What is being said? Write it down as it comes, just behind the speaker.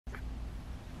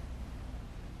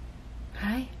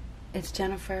It's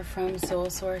Jennifer from Soul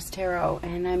Source Tarot,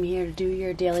 and I'm here to do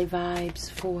your daily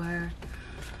vibes for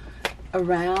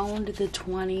around the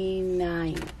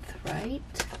 29th, right?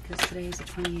 Because today's the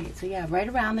 28th. So yeah, right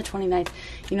around the 29th.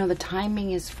 You know, the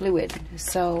timing is fluid.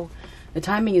 So the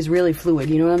timing is really fluid.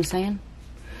 You know what I'm saying?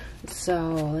 So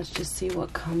let's just see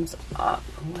what comes up.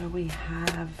 What do we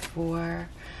have for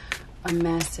a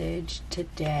message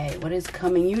today? What is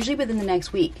coming? Usually within the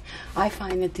next week. I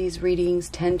find that these readings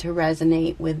tend to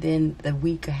resonate within the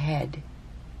week ahead.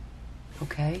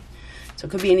 Okay? So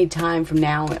it could be any time from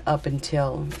now up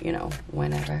until, you know,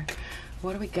 whenever.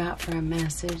 What do we got for a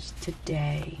message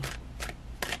today?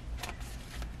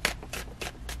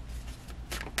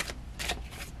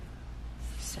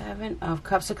 Seven of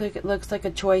Cups. It looks like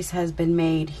a choice has been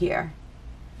made here.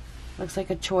 Looks like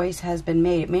a choice has been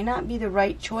made. It may not be the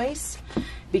right choice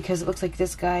because it looks like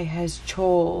this guy has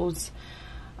chose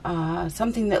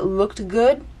something that looked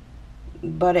good,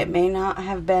 but it may not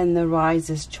have been the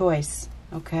wisest choice.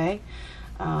 Okay?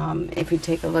 If you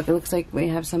take a look, it looks like we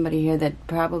have somebody here that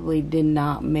probably did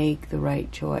not make the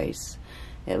right choice.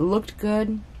 It looked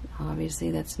good. Obviously,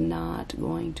 that's not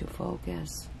going to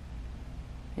focus.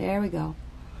 There we go.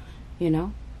 You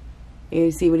know? You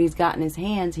see what he's got in his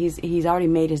hands. He's already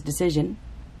made his decision.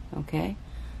 Okay?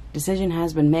 Decision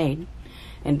has been made.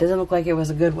 And it doesn't look like it was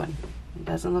a good one. It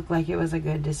doesn't look like it was a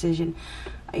good decision.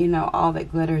 You know, all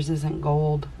that glitters isn't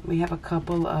gold. We have a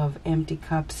couple of empty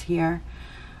cups here.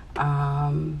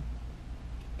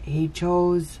 He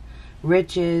chose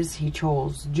riches. He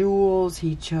chose jewels.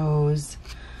 He chose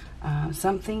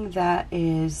something that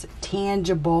is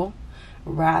tangible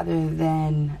rather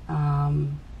than...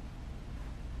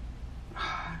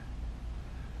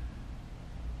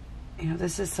 you know,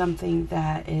 this is something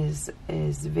that is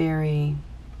very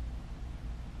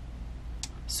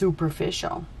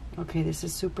superficial. Okay, this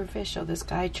is superficial. This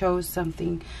guy chose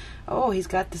something. Oh, he's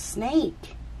got the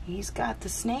snake. He's got the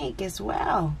snake as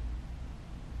well.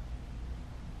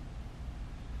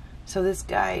 So this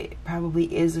guy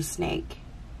probably is a snake.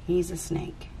 He's a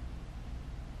snake.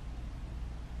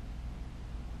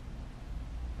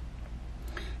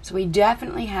 So we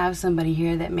definitely have somebody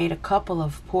here that made a couple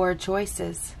of poor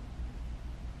choices.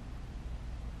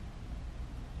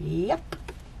 Yep.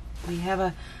 We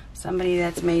have somebody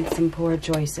that's made some poor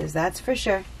choices. That's for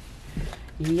sure.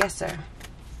 Yes, sir.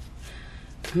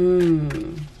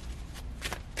 And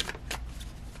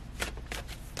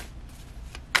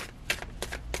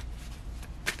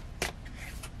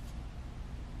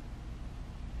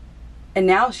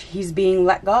now he's being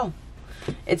let go.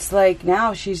 It's like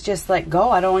now she's just let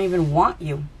go. I don't even want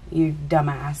you, you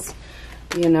dumbass.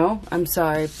 You know, I'm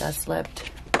sorry if that slipped.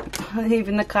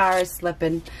 Even the car is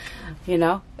slipping, you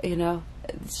know,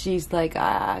 she's like,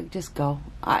 just go.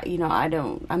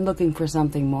 I'm looking for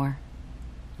something more.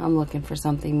 I'm looking for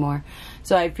something more.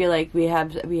 So I feel like we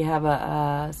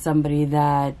have somebody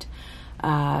that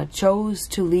chose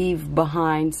to leave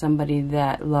behind somebody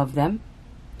that loved them.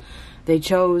 They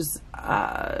chose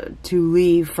to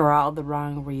leave for all the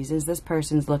wrong reasons. This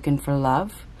person's looking for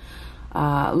love,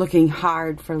 looking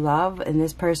hard for love, and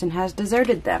this person has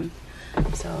deserted them.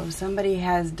 So somebody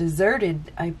has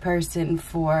deserted a person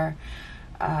for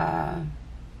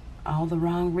all the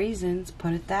wrong reasons,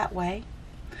 put it that way.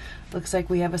 Looks like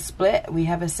we have a split, we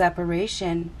have a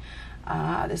separation.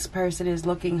 This person is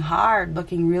looking hard,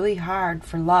 looking really hard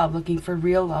for love, looking for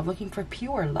real love, looking for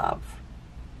pure love.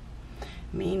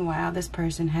 Meanwhile, this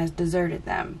person has deserted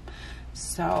them.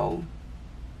 So,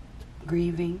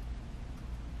 grieving,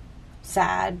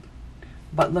 sad,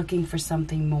 but looking for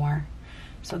something more.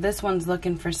 So this one's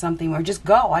looking for something more. Just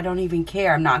go. I don't even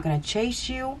care. I'm not going to chase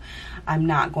you. I'm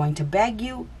not going to beg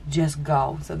you. Just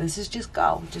go. So this is just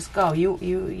go. Just go. You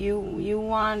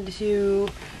want to,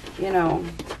 you know,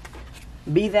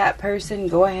 be that person.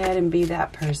 Go ahead and be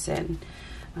that person.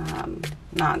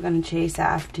 Not going to chase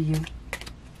after you.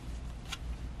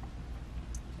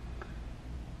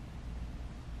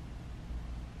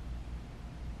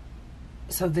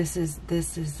 So this is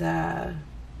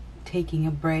taking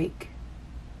a break.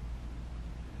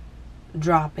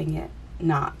 Dropping it,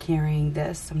 not carrying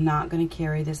this. I'm not going to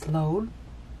carry this load.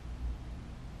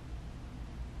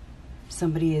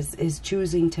 Somebody is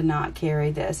choosing to not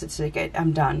carry this. It's like,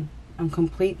 I'm done. I'm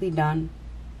completely done.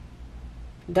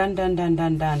 Done, done, done,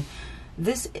 done, done.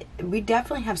 We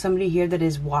definitely have somebody here that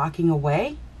is walking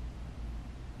away,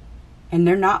 and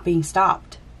they're not being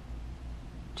stopped.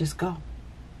 Just go.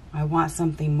 I want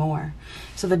something more.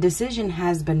 So the decision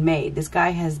has been made. This guy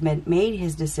has made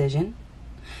his decision.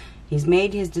 He's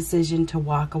made his decision to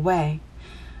walk away.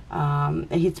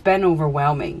 It's been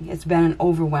overwhelming. It's been an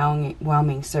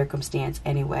overwhelming circumstance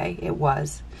anyway. It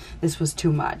was. This was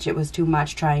too much. It was too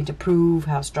much trying to prove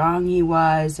how strong he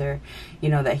was, or, you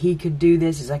know, that he could do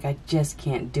this. It's like, I just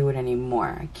can't do it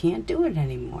anymore. I can't do it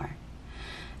anymore.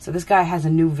 So this guy has a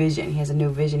new vision. He has a new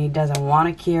vision. He doesn't want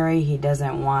to carry. He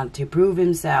doesn't want to prove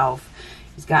himself.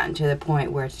 He's gotten to the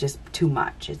point where it's just too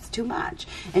much. It's too much.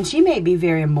 And she may be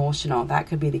very emotional. That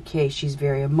could be the case. She's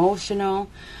very emotional.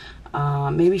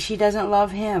 Maybe she doesn't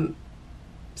love him.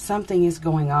 Something is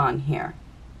going on here.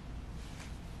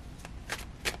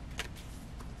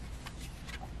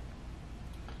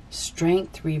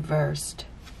 Strength reversed.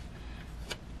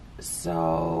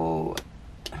 So,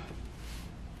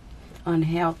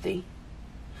 unhealthy.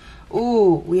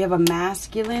 Ooh, we have a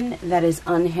masculine that is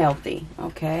unhealthy,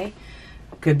 okay?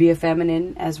 Could be a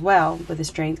feminine as well, with the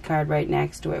strength card right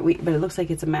next to it. But it looks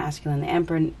like it's a masculine.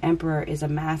 The Emperor is a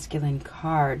masculine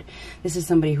card. This is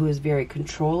somebody who is very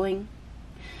controlling,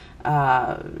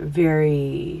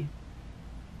 very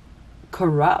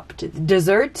corrupt,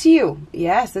 deserts you.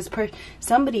 Yes,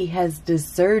 somebody has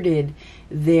deserted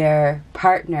their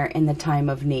partner in the time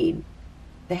of need.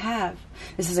 They have.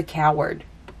 This is a coward.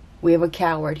 We have a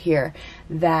coward here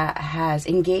that has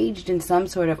engaged in some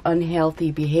sort of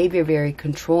unhealthy behavior, very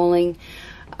controlling,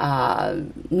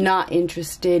 not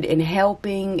interested in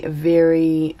helping,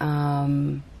 very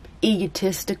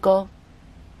egotistical.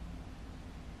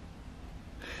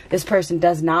 This person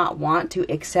does not want to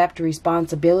accept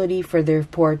responsibility for their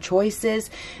poor choices.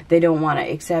 They don't want to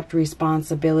accept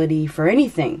responsibility for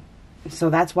anything. So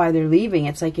that's why they're leaving.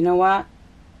 It's like, you know what?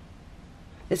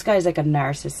 This guy's like a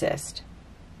narcissist.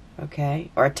 Okay,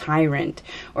 or a tyrant,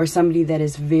 or somebody that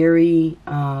is very,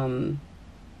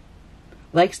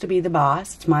 likes to be the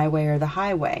boss. It's my way or the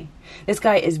highway. This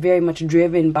guy is very much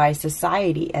driven by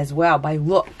society as well, by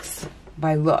looks,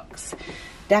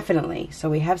 definitely. So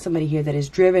we have somebody here that is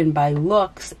driven by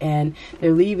looks, and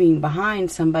they're leaving behind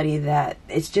somebody that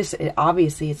it's just,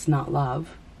 obviously it's not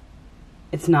love.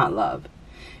 It's not love,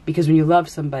 because when you love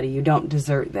somebody, you don't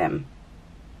desert them.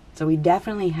 So we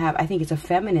definitely have, I think it's a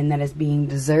feminine that is being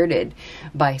deserted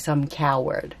by some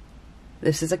coward.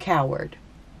 This is a coward.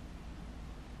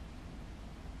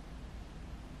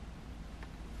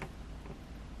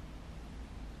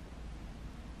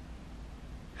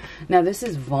 Now this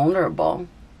is vulnerable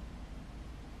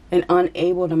and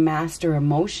unable to master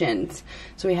emotions.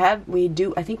 So I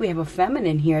think we have a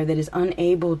feminine here that is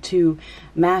unable to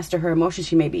master her emotions.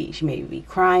 She may be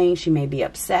crying, she may be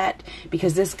upset,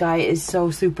 because this guy is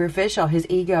so superficial. His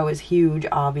ego is huge,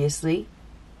 obviously.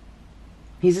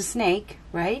 He's a snake,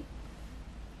 right?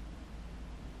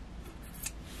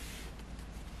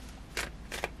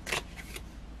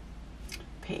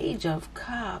 Page of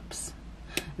Cups.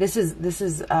 This is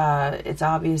it's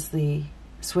obviously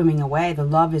swimming away. The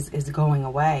love is going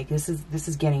away. This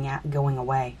is going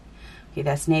away. Okay,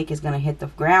 that snake is going to hit the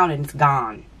ground and it's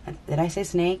gone. Did I say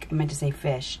snake? I meant to say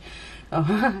fish.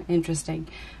 Oh, interesting.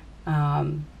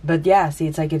 But yeah, see,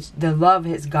 it's like the love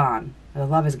is gone. The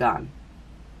love is gone.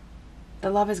 The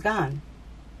love is gone.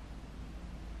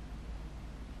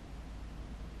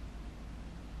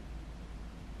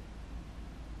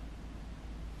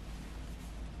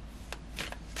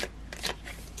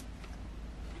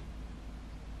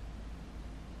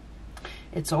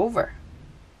 It's over.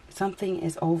 Something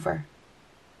is over.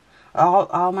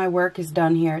 All my work is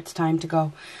done here. It's time to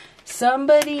go.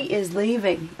 Somebody is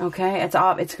leaving. Okay,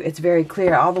 it's very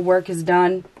clear. All the work is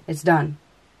done. It's done.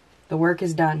 The work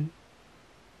is done.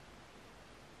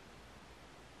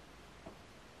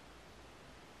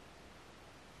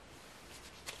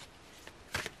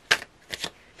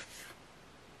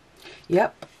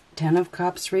 Yep, 10 of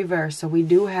Cups reverse. So we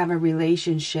do have a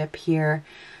relationship here.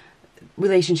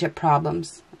 Relationship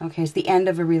problems. Okay, it's the end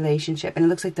of a relationship. And it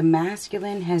looks like the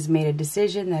masculine has made a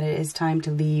decision that it is time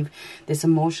to leave this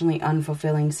emotionally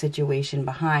unfulfilling situation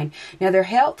behind. Now, their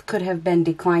health could have been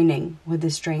declining with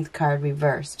the Strength card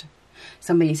reversed.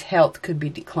 Somebody's health could be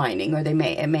declining, or it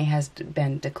may has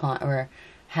been declined, or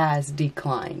has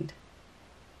declined.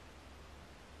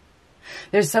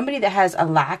 There's somebody that has a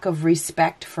lack of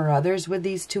respect for others with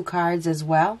these two cards as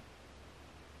well.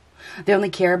 They only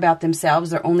care about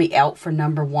themselves. They're only out for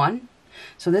number one.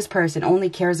 So this person only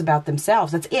cares about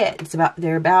themselves. That's it. It's about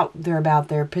they're about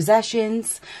their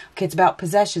possessions. Okay, it's about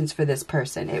possessions for this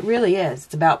person. It really is.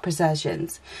 It's about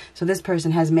possessions. So this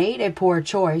person has made a poor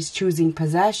choice choosing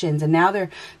possessions, and now they're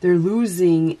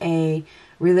losing a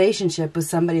relationship with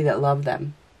somebody that loved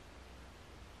them.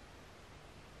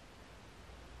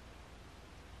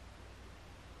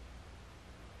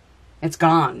 It's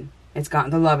gone. It's gone.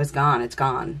 The love is gone. It's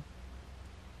gone.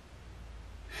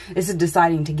 This is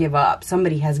deciding to give up.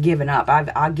 Somebody has given up.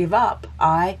 I give up.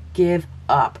 I give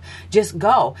up. Just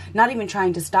go. Not even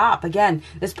trying to stop. Again,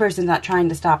 this person's not trying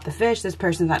to stop the fish. This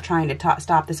person's not trying to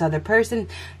stop this other person.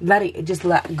 Just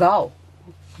let go.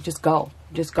 Just go.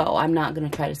 Just go. I'm not going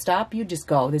to try to stop you. Just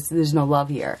go. There's no love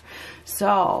here.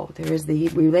 So there is the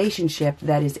relationship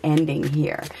that is ending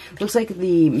here. Looks like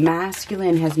the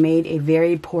masculine has made a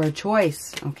very poor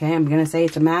choice. Okay, I'm going to say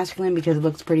it's a masculine because it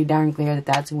looks pretty darn clear that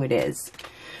that's who it is.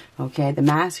 Okay, the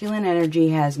masculine energy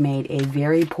has made a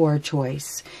very poor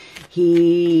choice.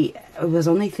 He was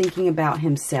only thinking about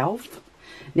himself.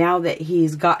 Now that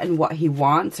he's gotten what he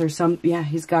wants or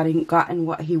he's gotten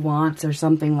what he wants or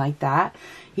something like that,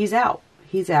 he's out.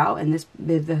 He's out, and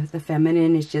the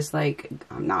feminine is just like,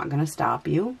 I'm not going to stop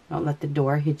you. Don't let the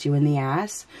door hit you in the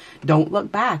ass. Don't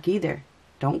look back either.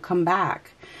 Don't come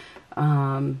back.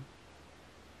 Now,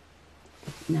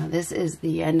 this is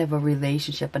the end of a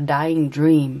relationship, a dying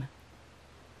dream.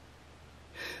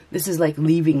 This is like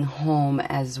leaving home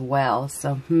as well.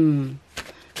 So,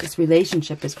 this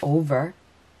relationship is over.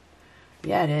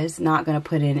 Yeah, it is. Not going to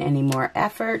put in any more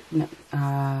effort.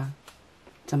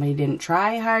 Somebody didn't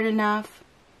try hard enough.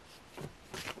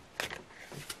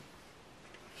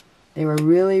 They were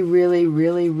really, really,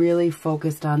 really, really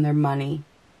focused on their money.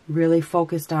 Really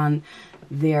focused on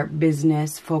their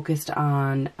business. Focused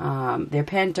on their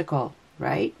pentacle,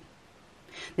 right?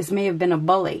 This may have been a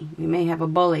bully. We may have a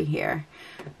bully here.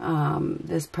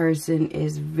 This person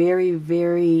is very,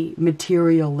 very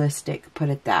materialistic, put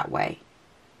it that way.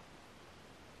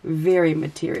 Very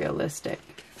materialistic.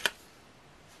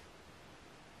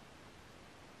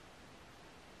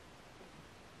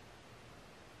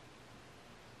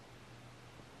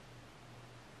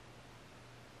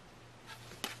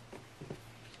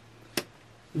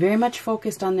 Very much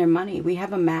focused on their money. We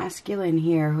have a masculine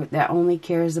here that only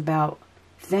cares about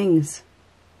things.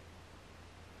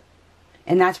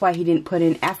 And that's why he didn't put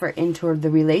in effort into the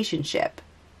relationship.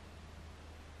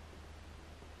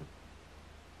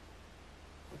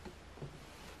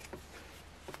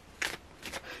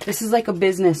 This is like a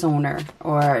business owner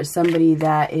or somebody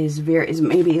that is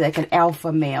maybe like an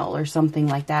alpha male or something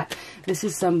like that. This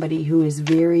is somebody who is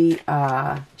very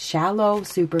shallow,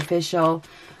 superficial,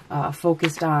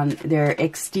 focused on their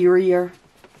exterior,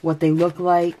 what they look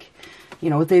like,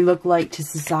 what they look like to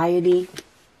society.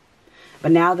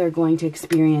 But now they're going to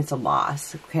experience a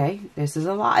loss, okay? This is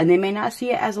a loss. And they may not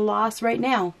see it as a loss right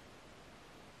now,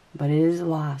 but it is a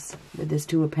loss. With this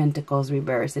Two of Pentacles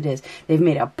reverse, it is. They've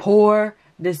made a poor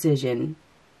decision.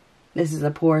 This is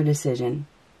a poor decision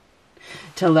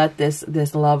to let this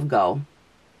love go.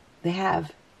 They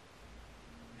have.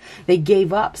 They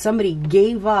gave up. Somebody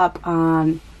gave up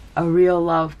on a real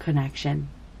love connection.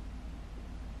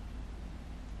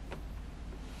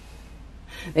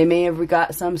 They may have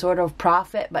got some sort of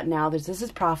profit, but now this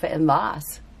is profit and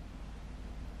loss.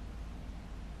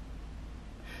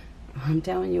 I'm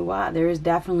telling you what, there is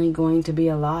definitely going to be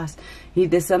a loss.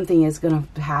 Something is going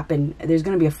to happen. There's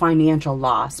going to be a financial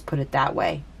loss, put it that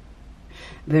way.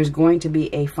 There's going to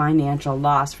be a financial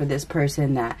loss for this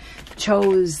person that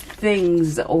chose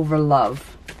things over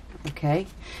love. Okay?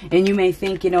 And you may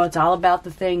think, it's all about the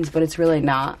things, but it's really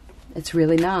not. It's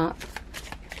really not.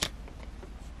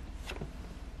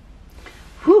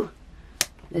 Whew.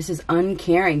 This is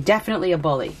uncaring. Definitely a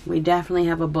bully. We definitely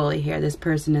have a bully here. This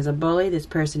person is a bully. This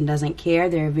person doesn't care.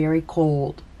 They're very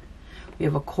cold. We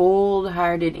have a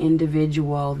cold-hearted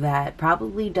individual that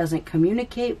probably doesn't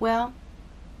communicate well.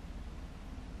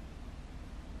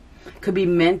 Could be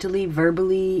mentally,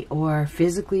 verbally, or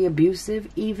physically abusive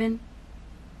even.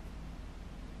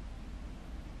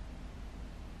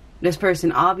 This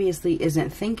person obviously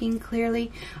isn't thinking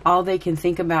clearly. All they can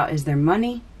think about is their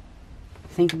money.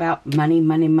 Think about money,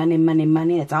 money, money, money,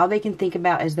 money. That's all they can think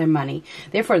about is their money.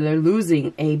 Therefore, they're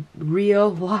losing a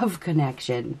real love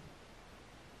connection.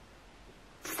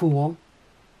 Fool.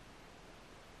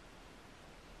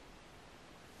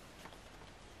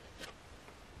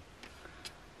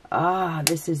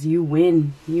 This is you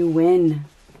win. You win.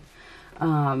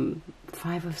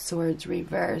 Five of Swords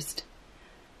reversed.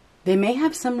 They may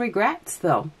have some regrets,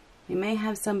 though. You may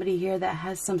have somebody here that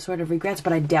has some sort of regrets,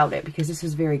 but I doubt it because this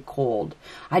is very cold.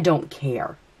 I don't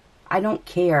care. I don't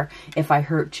care if I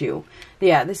hurt you.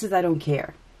 Yeah, this is I don't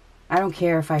care. I don't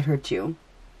care if I hurt you.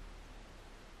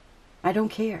 I don't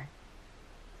care.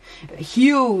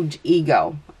 Huge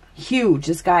ego. Huge.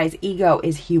 This guy's ego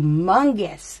is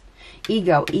humongous.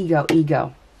 Ego, ego,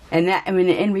 ego. And that,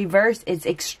 in reverse, it's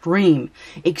extreme.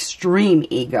 Extreme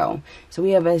ego. So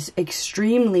we have an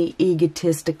extremely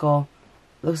egotistical,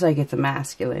 looks like it's a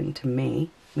masculine to me.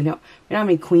 We don't have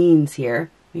any queens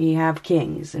here. We have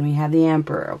kings and we have the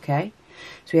emperor, okay?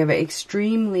 So we have an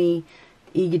extremely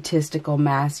egotistical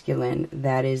masculine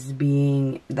that is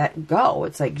being,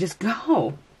 it's like, just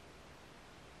go.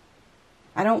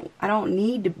 I don't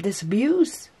need this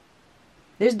abuse.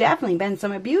 There's definitely been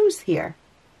some abuse here.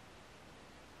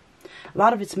 A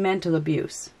lot of it's mental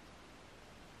abuse.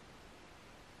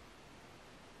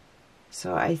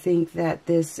 So I think that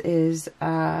this is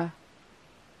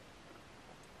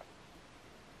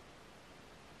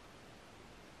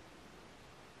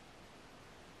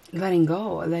letting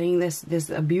go, letting this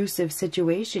abusive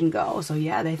situation go. So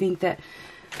yeah, I think that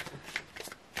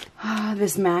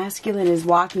this masculine is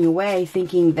walking away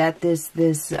thinking that this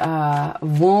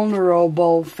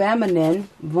vulnerable feminine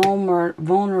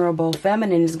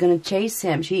is going to chase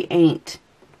him. She ain't.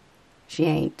 She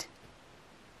ain't.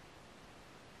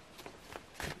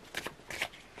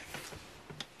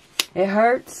 It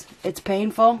hurts. It's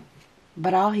painful.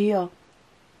 But I'll heal.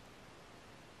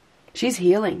 She's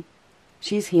healing.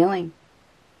 She's healing.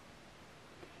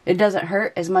 It doesn't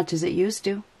hurt as much as it used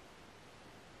to.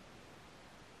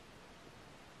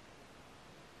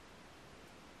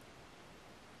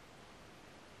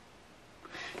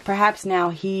 Perhaps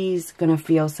now he's going to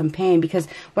feel some pain, because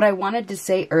what I wanted to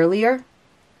say earlier,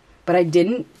 but I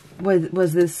didn't,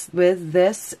 was this with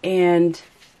this and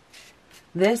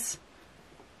this.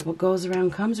 What goes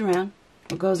around comes around.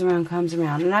 What goes around comes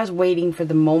around. And I was waiting for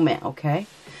the moment, okay?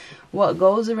 What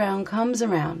goes around comes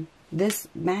around. This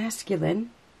masculine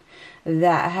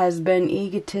that has been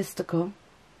egotistical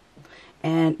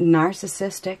and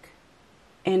narcissistic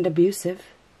and abusive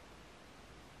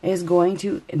is going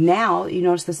to, now, you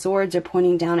notice the swords are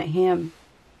pointing down at him.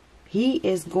 He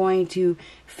is going to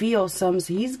feel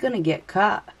he's going to get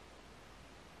cut.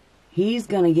 He's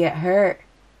going to get hurt.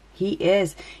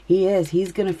 He's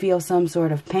going to feel some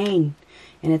sort of pain,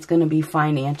 and it's going to be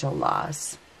financial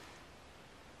loss.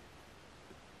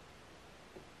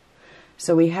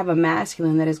 So we have a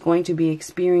masculine that is going to be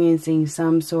experiencing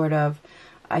some sort of,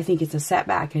 I think it's a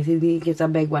setback. I think it's a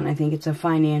big one. I think it's a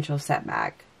financial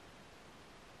setback.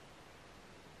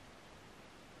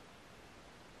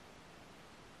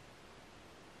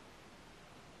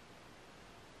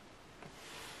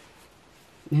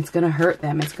 It's going to hurt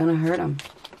them. It's going to hurt them.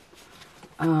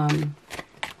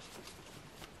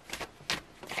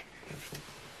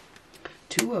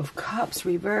 Two of Cups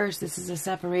reversed. This is a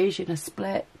separation, a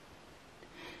split.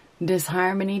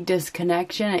 Disharmony,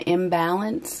 disconnection, an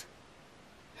imbalance.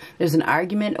 There's an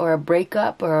argument or a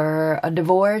breakup or a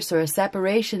divorce or a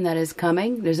separation that is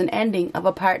coming. There's an ending of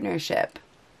a partnership.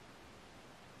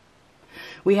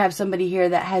 We have somebody here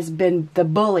that has been the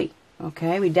bully.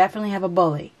 Okay, we definitely have a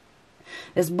bully.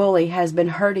 This bully has been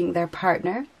hurting their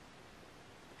partner.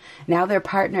 Now their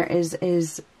partner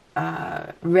is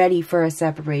ready for a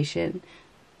separation.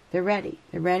 They're ready.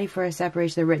 They're ready for a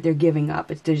separation. They're giving up.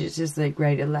 They're just like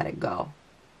ready to let it go.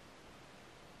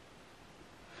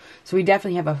 So we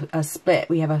definitely have a split.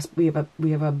 We have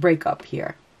a breakup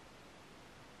here.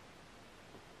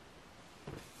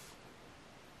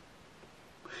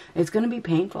 It's going to be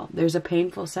painful. There's a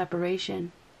painful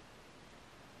separation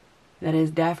that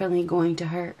is definitely going to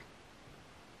hurt.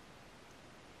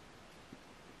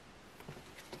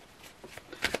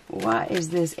 What is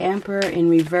this Emperor in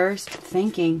reverse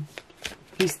thinking?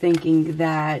 He's thinking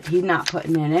that he's not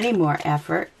putting in any more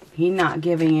effort. He's not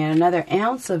giving it another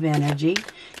ounce of energy.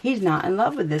 He's not in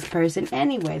love with this person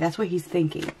anyway. That's what he's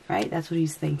thinking, right? That's what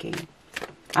he's thinking.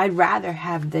 I'd rather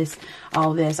have this,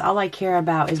 all this. All I care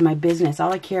about is my business.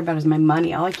 All I care about is my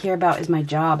money. All I care about is my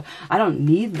job. I don't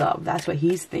need love. That's what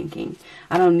he's thinking.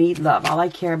 I don't need love. All I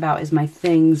care about is my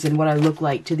things and what I look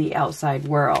like to the outside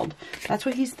world. That's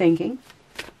what he's thinking.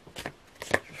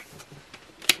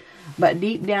 But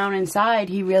deep down inside,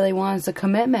 he really wants a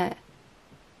commitment.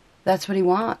 That's what he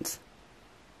wants.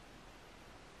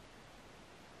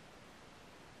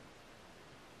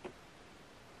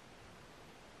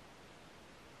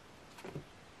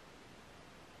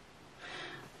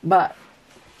 But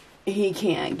he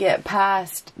can't get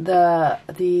past the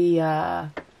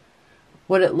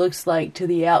what it looks like to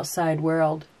the outside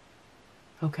world.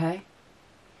 Okay?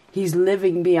 He's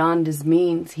living beyond his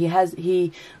means.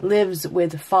 He lives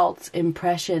with false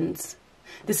impressions.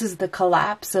 This is the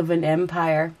collapse of an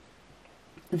empire.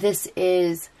 This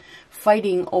is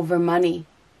fighting over money,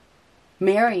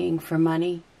 marrying for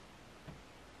money.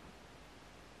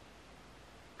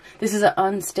 This is an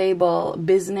unstable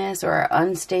business or an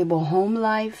unstable home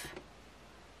life.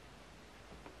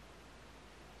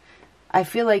 I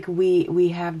feel like we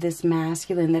have this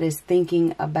masculine that is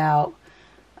thinking about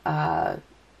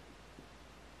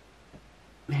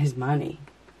his money.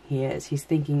 He is. He's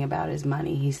thinking about his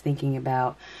money. He's thinking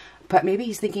about, but maybe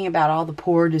he's thinking about all the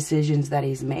poor decisions that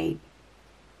he's made.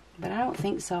 But I don't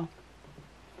think so.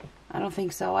 I don't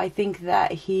think so. I think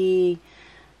that this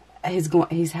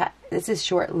is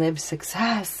short-lived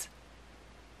success.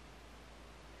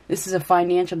 This is a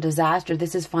financial disaster.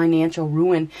 This is financial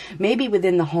ruin. Maybe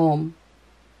within the home.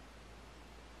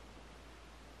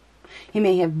 He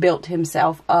may have built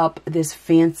himself up this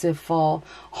fanciful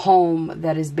home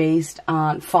that is based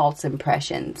on false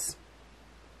impressions.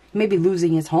 He may be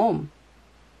losing his home.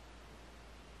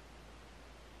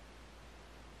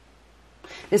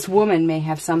 This woman may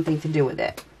have something to do with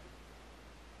it.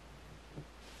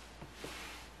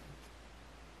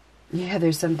 Yeah,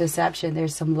 there's some deception.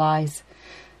 There's some lies.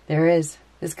 There is.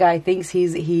 This guy thinks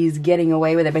he's getting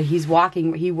away with it, but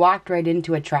he walked right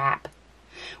into a trap.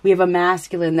 We have a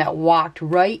masculine that walked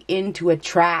right into a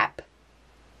trap.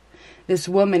 This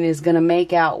woman is going to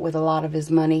make out with a lot of his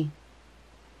money.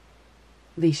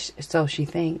 At least so she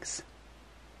thinks.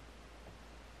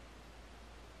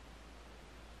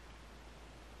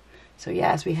 So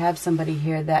yes, we have somebody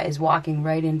here that is walking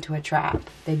right into a trap.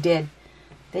 They did.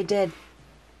 They did.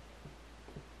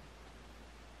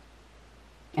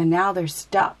 And now they're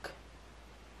stuck.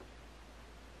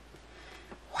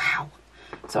 Wow.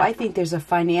 So I think there's a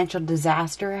financial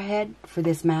disaster ahead for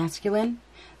this masculine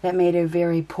that made a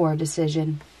very poor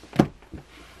decision.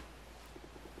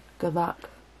 Good luck.